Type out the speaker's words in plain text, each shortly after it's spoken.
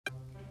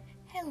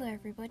Hello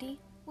everybody,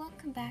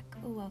 welcome back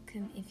or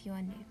welcome if you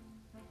are new.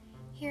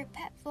 Here at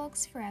Pet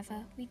Vlogs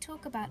Forever, we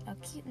talk about our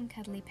cute and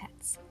cuddly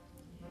pets.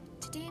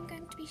 Today I'm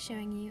going to be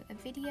showing you a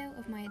video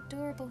of my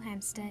adorable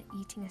hamster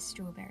eating a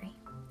strawberry.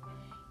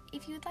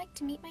 If you would like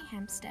to meet my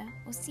hamster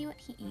or see what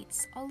he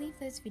eats, I'll leave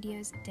those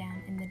videos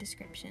down in the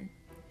description.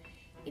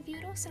 If you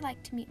would also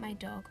like to meet my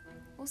dog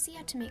or see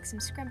how to make some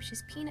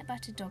scrumptious peanut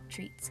butter dog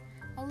treats,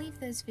 I'll leave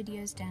those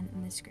videos down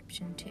in the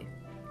description too.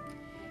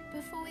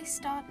 Before we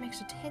start, make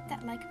sure to hit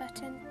that like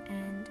button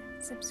and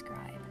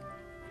subscribe.